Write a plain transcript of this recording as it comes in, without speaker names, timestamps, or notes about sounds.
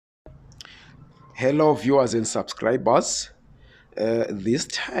Hello, viewers and subscribers. This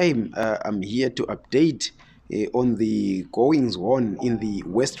time I'm here to update on the goings on in the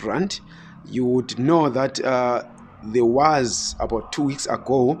West Rand. You would know that there was about 2 weeks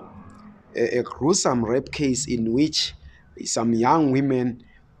ago a gruesome rape case in which some young women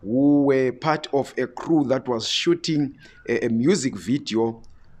who were part of a crew that was shooting a music video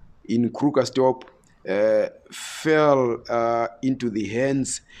in Krugersdorp fell into the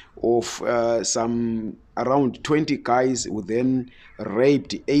hands of some around 20 guys who then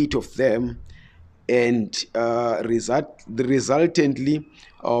raped 8 of them, and resultantly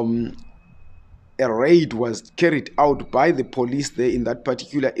a raid was carried out by the police there in that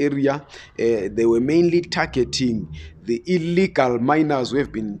particular area. They were mainly targeting the illegal miners who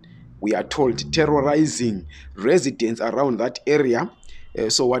have been, we are told, terrorizing residents around that area.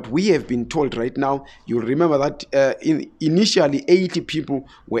 So what we have been told right now, you remember that initially 80 people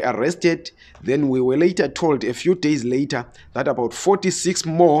were arrested. Then we were later told a few days later that about 46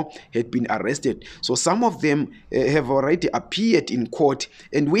 more had been arrested. So some of them have already appeared in court,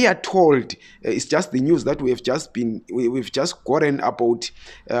 and we are told it's just the news that we've just gotten about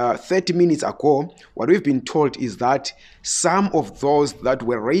 30 minutes ago. What we've been told is that some of those that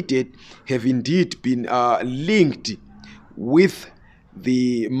were raided have indeed been linked with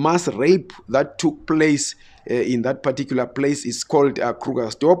the mass rape that took place in that particular place. Is called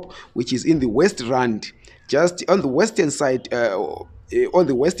Krugersdorp, which is in the West Rand, just on the western side, on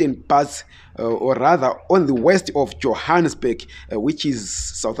the western parts, or rather on the west of Johannesburg, which is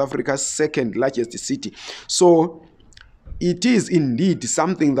South Africa's second largest city. So it is indeed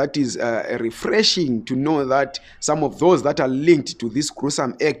something that is refreshing to know that some of those that are linked to this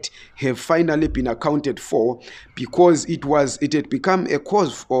gruesome act have finally been accounted for, because it had become a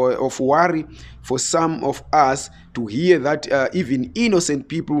cause of worry for some of us to hear that even innocent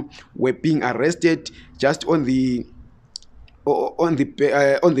people were being arrested just on the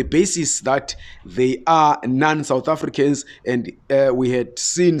basis that they are non-South Africans. And we had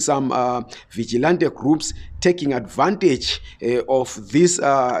seen some vigilante groups taking advantage of this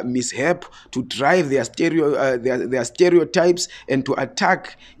mishap to drive their stereotypes and to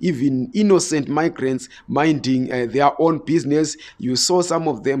attack even innocent migrants minding their own business. You saw some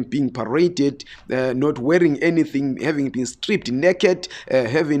of them being paraded, not wearing anything, having been stripped naked,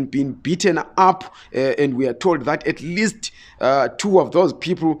 having been beaten up, and we are told that at least 2 of those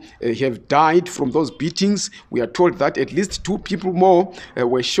people have died from those beatings. We are told that at least 2 people more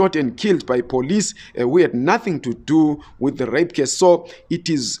were shot and killed by police who had nothing to do with the rape case. So it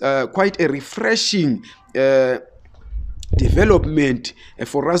is quite a refreshing development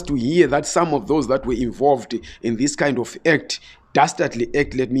for us to hear that some of those that were involved in this kind of dastardly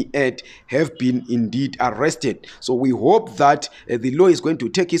act, let me add, have been indeed arrested. So we hope that the law is going to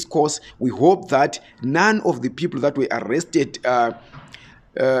take its course. We hope that none of the people that were arrested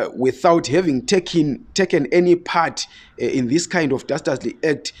without having taken any part in this kind of dastardly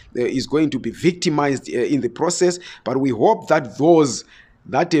act is going to be victimized in the process. But we hope that those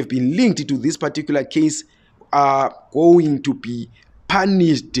that have been linked to this particular case are going to be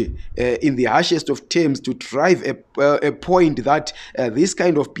punished in the harshest of terms, to drive a point that this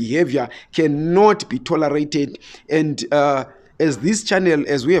kind of behavior cannot be tolerated. And as this channel,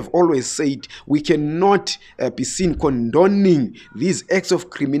 as we have always said, we cannot be seen condoning these acts of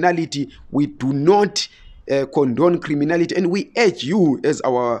criminality. We do not condone criminality, and we urge you as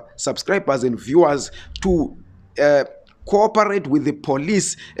our subscribers and viewers to cooperate with the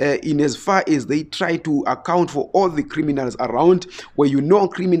police in as far as they try to account for all the criminals around. Where you know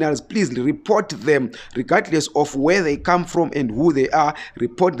criminals, please report them regardless of where they come from and who they are.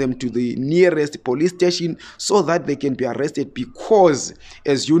 Report them to the nearest police station so that they can be arrested, because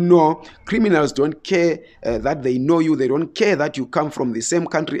as you know, criminals don't care that they know you. They don't care that you come from the same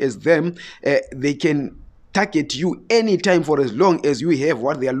country as them. They can target you anytime for as long as you have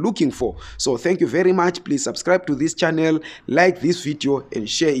what they are looking for. So thank you very much. Please subscribe to this channel, like this video, and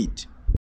share it.